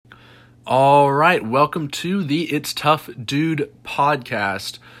All right, welcome to the It's Tough Dude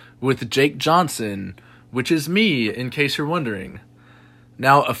podcast with Jake Johnson, which is me, in case you're wondering.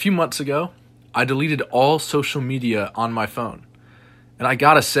 Now, a few months ago, I deleted all social media on my phone, and I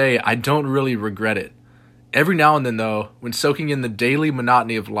gotta say, I don't really regret it. Every now and then, though, when soaking in the daily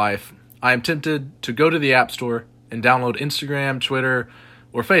monotony of life, I am tempted to go to the App Store and download Instagram, Twitter,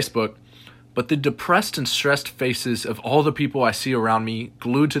 or Facebook, but the depressed and stressed faces of all the people I see around me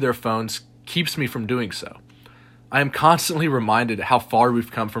glued to their phones keeps me from doing so. I am constantly reminded how far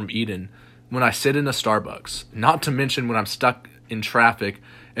we've come from Eden when I sit in a Starbucks, not to mention when I'm stuck in traffic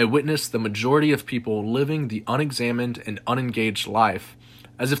and witness the majority of people living the unexamined and unengaged life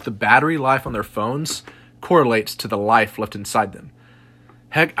as if the battery life on their phones correlates to the life left inside them.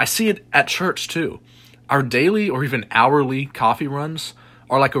 Heck, I see it at church too. Our daily or even hourly coffee runs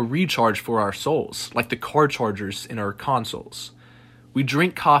are like a recharge for our souls, like the car chargers in our consoles. We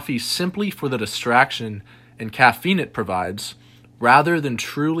drink coffee simply for the distraction and caffeine it provides, rather than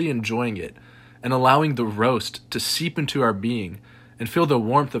truly enjoying it and allowing the roast to seep into our being and feel the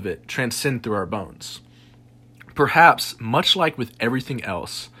warmth of it transcend through our bones. Perhaps, much like with everything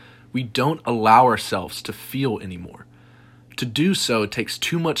else, we don't allow ourselves to feel anymore. To do so takes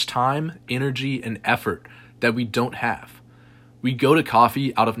too much time, energy, and effort that we don't have. We go to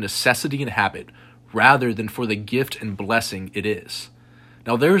coffee out of necessity and habit rather than for the gift and blessing it is.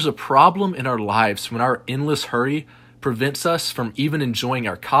 Now, there is a problem in our lives when our endless hurry prevents us from even enjoying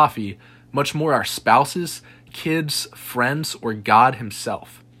our coffee, much more our spouses, kids, friends, or God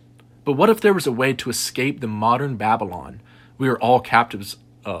Himself. But what if there was a way to escape the modern Babylon we are all captives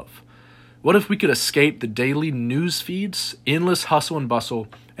of? What if we could escape the daily news feeds, endless hustle and bustle,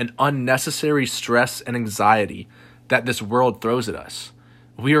 and unnecessary stress and anxiety that this world throws at us?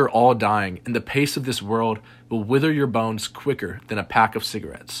 We are all dying, and the pace of this world will wither your bones quicker than a pack of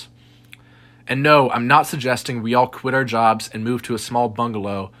cigarettes. And no, I'm not suggesting we all quit our jobs and move to a small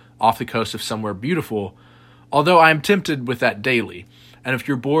bungalow off the coast of somewhere beautiful, although I am tempted with that daily. And if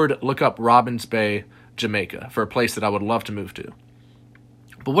you're bored, look up Robbins Bay, Jamaica, for a place that I would love to move to.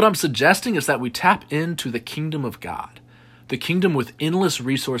 But what I'm suggesting is that we tap into the kingdom of God, the kingdom with endless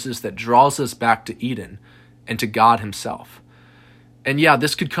resources that draws us back to Eden and to God Himself. And yeah,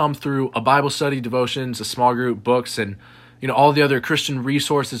 this could come through a Bible study, devotions, a small group, books, and all the other Christian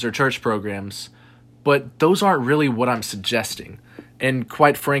resources or church programs. But those aren't really what I'm suggesting. And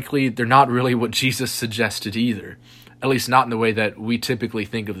quite frankly, they're not really what Jesus suggested either, at least not in the way that we typically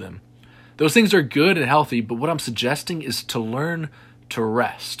think of them. Those things are good and healthy, but what I'm suggesting is to learn to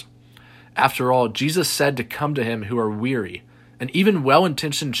rest. After all, Jesus said to come to Him who are weary, and even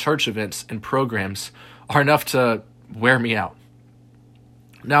well-intentioned church events and programs are enough to wear me out.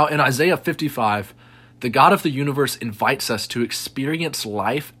 Now, in Isaiah 55, the God of the universe invites us to experience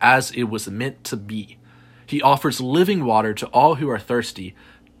life as it was meant to be. He offers living water to all who are thirsty,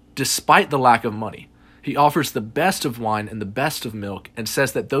 despite the lack of money. He offers the best of wine and the best of milk, and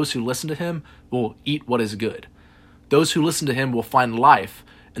says that those who listen to Him will eat what is good. Those who listen to Him will find life,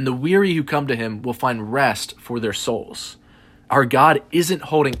 and the weary who come to Him will find rest for their souls. Our God isn't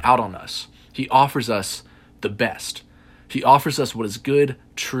holding out on us. He offers us the best. He offers us what is good,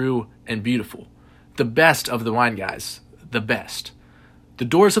 true, and beautiful. The best of the wine, guys. The best. The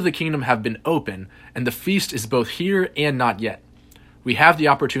doors of the kingdom have been open, and the feast is both here and not yet. We have the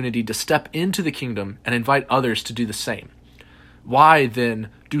opportunity to step into the kingdom and invite others to do the same. Why, then,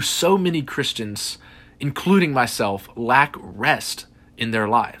 do so many Christians, including myself, lack rest in their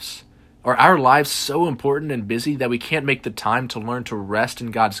lives? Are our lives so important and busy that we can't make the time to learn to rest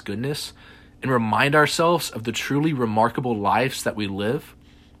in God's goodness and remind ourselves of the truly remarkable lives that we live?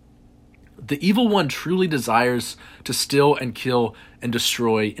 The evil one truly desires to steal and kill and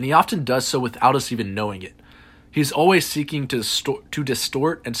destroy, and he often does so without us even knowing it. He's always seeking to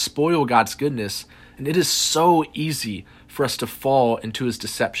distort and spoil God's goodness, and it is so easy for us to fall into his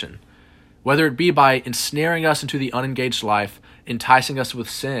deception. Whether it be by ensnaring us into the unengaged life, enticing us with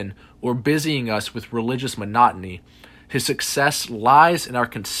sin, or busying us with religious monotony, his success lies in our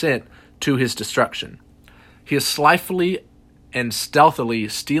consent to his destruction. He is slyly and stealthily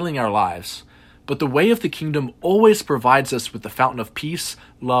stealing our lives, but the way of the kingdom always provides us with the fountain of peace,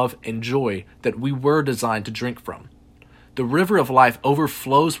 love, and joy that we were designed to drink from. The river of life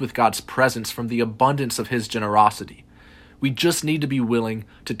overflows with God's presence from the abundance of his generosity. We just need to be willing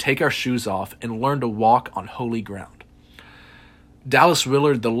to take our shoes off and learn to walk on holy ground. Dallas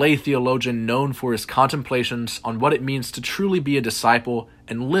Willard, the lay theologian known for his contemplations on what it means to truly be a disciple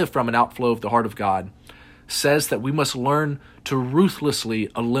and live from an outflow of the heart of God, says that we must learn to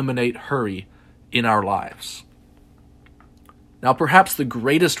ruthlessly eliminate hurry in our lives. Now, perhaps the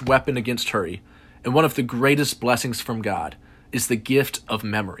greatest weapon against hurry, and one of the greatest blessings from God, is the gift of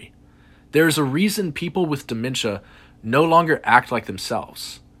memory. There is a reason people with dementia no longer act like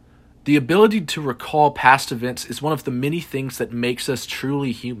themselves. The ability to recall past events is one of the many things that makes us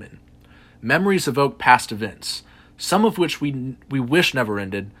truly human. Memories evoke past events, some of which we wish never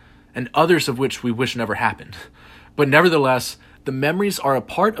ended, and others of which we wish never happened. But nevertheless, the memories are a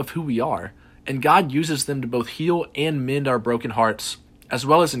part of who we are, and God uses them to both heal and mend our broken hearts, as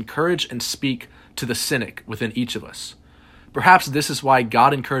well as encourage and speak to the cynic within each of us. Perhaps this is why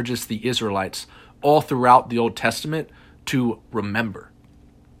God encourages the Israelites all throughout the Old Testament to remember.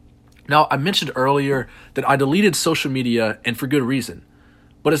 Now, I mentioned earlier that I deleted social media, and for good reason.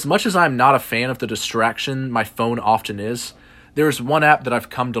 But as much as I'm not a fan of the distraction my phone often is, there is one app that I've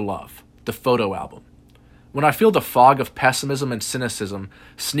come to love, the photo album. When I feel the fog of pessimism and cynicism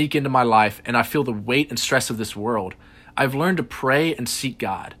sneak into my life and I feel the weight and stress of this world, I've learned to pray and seek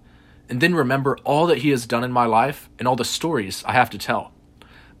God, and then remember all that He has done in my life and all the stories I have to tell.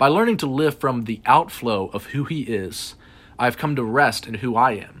 By learning to live from the outflow of who He is, I've come to rest in who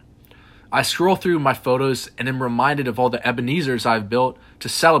I am. I scroll through my photos and am reminded of all the Ebenezers I've built to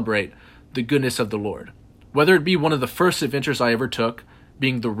celebrate the goodness of the Lord. Whether it be one of the first adventures I ever took,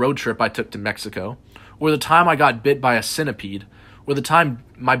 being the road trip I took to Mexico, or the time I got bit by a centipede, or the time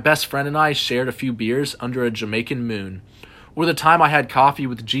my best friend and I shared a few beers under a Jamaican moon, or the time I had coffee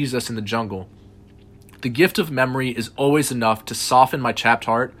with Jesus in the jungle. The gift of memory is always enough to soften my chapped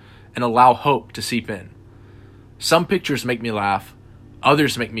heart and allow hope to seep in. Some pictures make me laugh,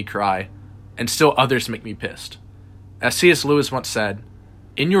 others make me cry, and still others make me pissed. As C.S. Lewis once said,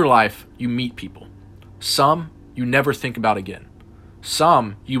 in your life, you meet people. Some you never think about again.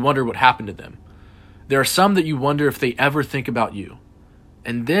 Some you wonder what happened to them. There are some that you wonder if they ever think about you.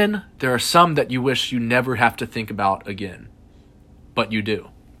 And then there are some that you wish you never have to think about again. But you do.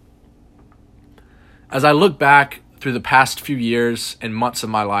 As I look back through the past few years and months of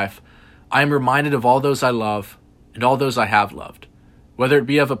my life, I am reminded of all those I love and all those I have loved. Whether it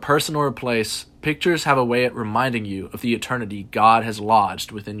be of a person or a place, pictures have a way at reminding you of the eternity God has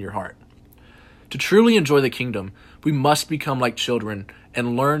lodged within your heart. To truly enjoy the kingdom, we must become like children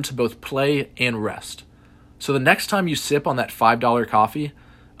and learn to both play and rest. So the next time you sip on that $5 coffee,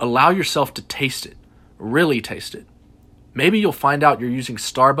 allow yourself to taste it, really taste it. Maybe you'll find out you're using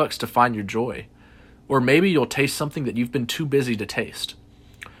Starbucks to find your joy, or maybe you'll taste something that you've been too busy to taste.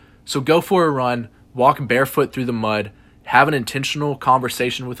 So go for a run, walk barefoot through the mud, have an intentional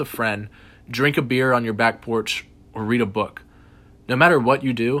conversation with a friend, drink a beer on your back porch, or read a book. No matter what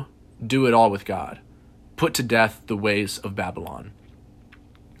you do it all with God. Put to death the ways of Babylon.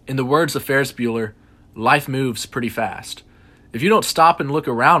 In the words of Ferris Bueller, life moves pretty fast. If you don't stop and look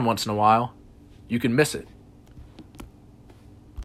around once in a while, you can miss it.